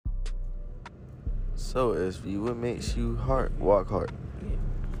So, SV, what makes you walk hard?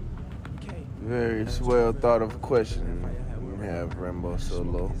 Very well thought of question. We have Rambo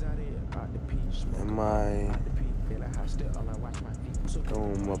SoLo. Am I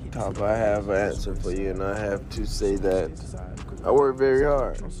up top? I have an answer for you, and I have to say that I work very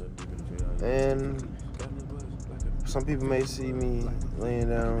hard. And some people may see me laying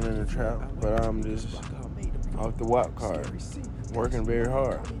down in the trap, but I'm just off the walk hard, working very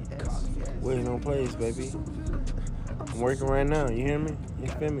hard, waiting on plays, baby. I'm working right now. You hear me? You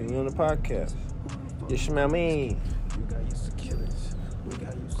feel me? We on the podcast. You smell me?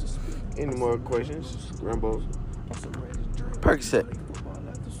 Any more questions, Rambo? Percocet,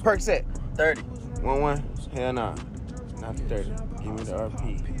 30. 1-1. Hell nah. Not the 30. Give me the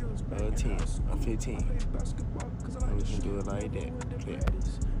RP. 10 or 15. And we can do it like that. Clear.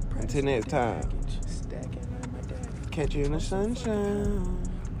 Until next time. Catch you in the sunshine.